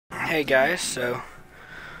Hey guys, so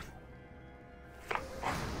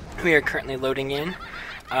we are currently loading in.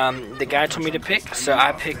 The guy told me to pick, so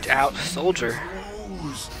I picked out Soldier.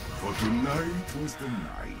 For tonight was the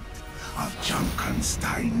night of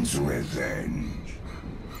Junkenstein's revenge.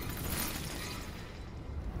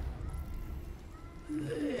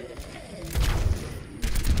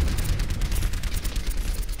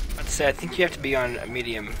 I'd say I think you have to be on a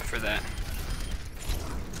medium for that.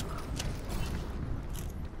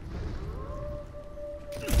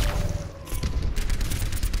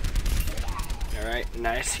 Alright,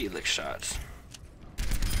 nice helix shots.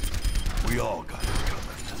 We all got it coming.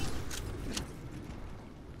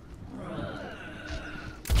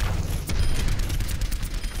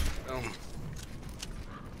 Boom.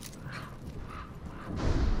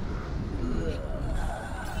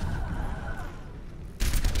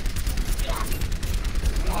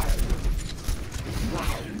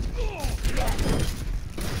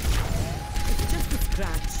 It's just a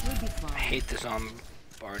scratch. We'll be fine. I hate the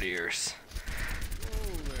zombardiers.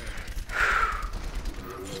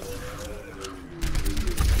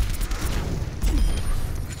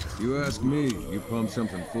 You ask me, you pump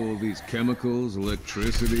something full of these chemicals,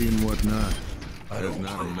 electricity, and whatnot. I don't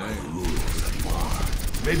not a play by man. the rules anymore.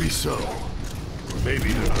 Maybe so. Or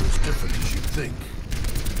maybe they're not as different as you think.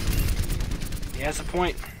 He has a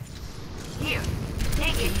point. Here,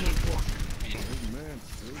 take it here.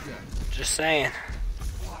 Just saying.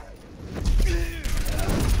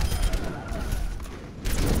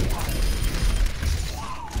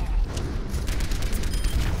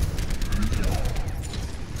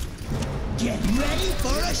 Get ready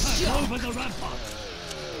for a shot. Over the rampart.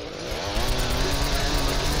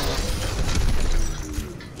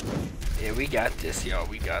 Yeah, we got this, y'all.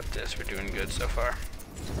 We got this. We're doing good so far.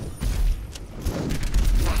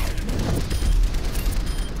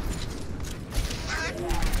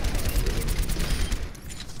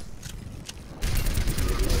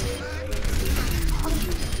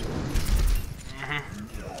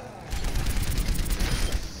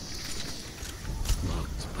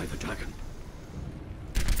 Marked by the dragon.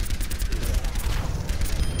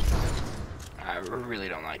 I really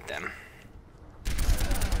don't like them.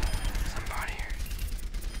 Somebody.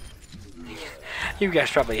 You guys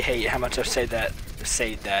probably hate how much I've said that. The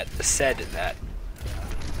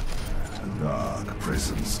dark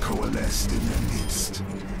presence coalesced in their midst.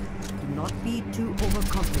 Do not be too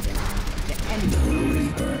overconfident. The enemy will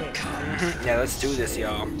be Yeah, let's do this,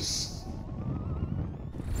 y'all.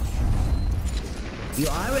 You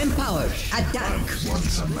are empowered. Attack.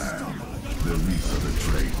 Once a man, the Reaper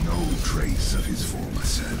betrayed no trace of his former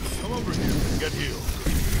self. Come over here and get healed.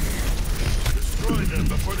 Destroy them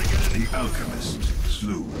before they get any The alchemist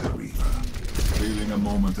slew the Reaper, feeling a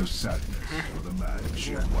moment of sadness for the man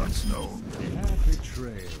she had once known.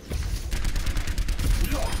 Betrayal.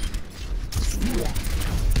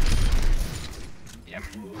 Yeah.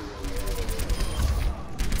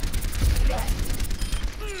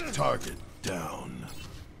 Target down.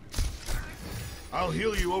 I'll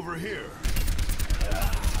heal you over here.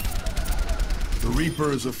 The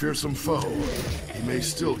Reaper is a fearsome foe. He may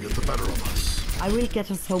still get the better of us. I will get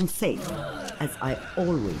us home safe, as I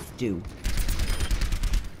always do.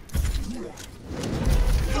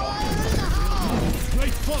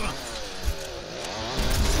 Straight for us!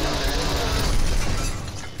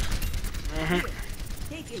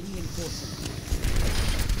 Take a reinforcement.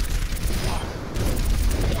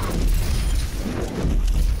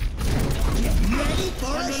 Get ready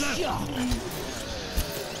for a shot.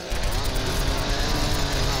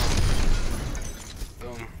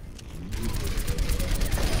 Boom.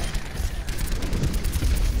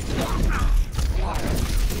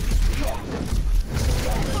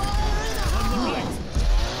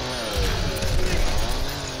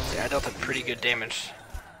 See, I dealt a pretty good damage.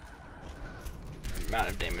 Amount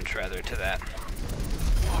of damage, rather, to that.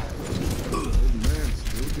 Old man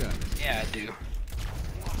still got it. Yeah, I do.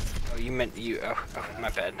 Oh, you meant you. Oh, my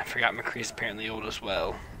bad. I forgot McCree's apparently old as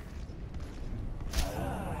well.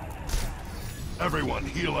 Everyone,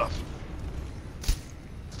 heal up.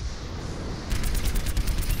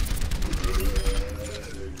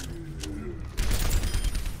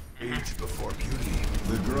 Age before beauty,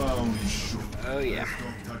 the ground shook. Oh, yeah.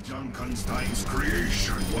 Dr. Junkenstein's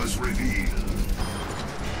creation was revealed.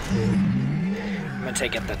 I'm gonna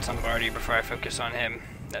take out that Zombardi before I focus on him.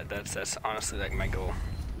 That's honestly like my goal.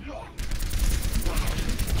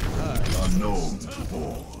 Unknown to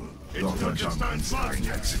all, Dr. Junkenstein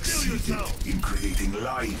had succeeded in creating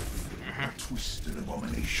life. A twisted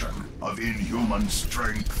abomination of inhuman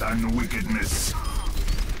strength and wickedness.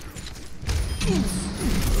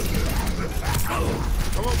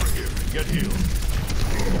 Come over here. Get healed.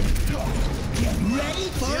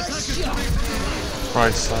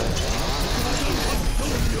 Right side.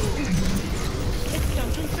 It's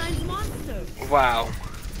Junkenstein's monster. Wow.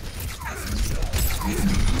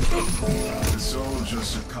 The soldiers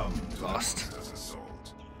succumbed to Lost. the monster's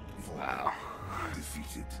assault. Wow.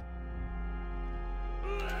 Defeated.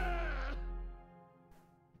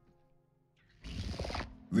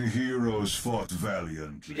 The heroes fought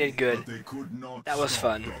valiantly. We did good. But they could not That was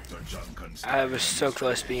stop fun. Dr. Junkenstein I was so and his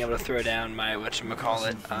close to being able to throw down my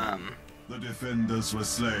whatchamacallit. The defenders were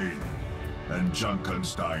slain, and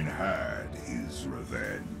Junkenstein had his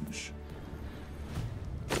revenge.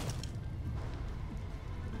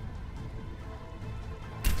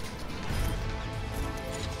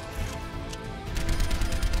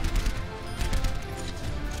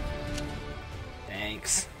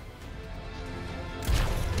 Thanks.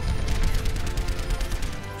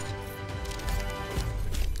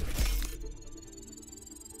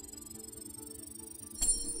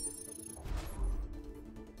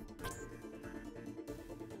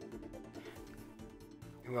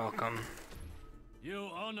 You're welcome. You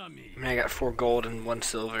honor me. I mean, I got 4 gold and 1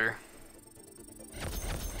 silver.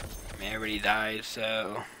 I mean, I already died,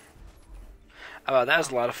 so... Oh, that was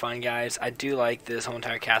a lot of fun, guys. I do like this whole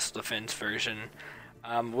entire castle defense version.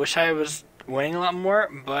 Wish I was winning a lot more,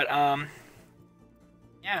 but,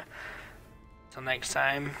 yeah. Until next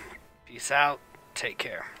time, peace out, take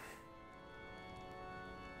care.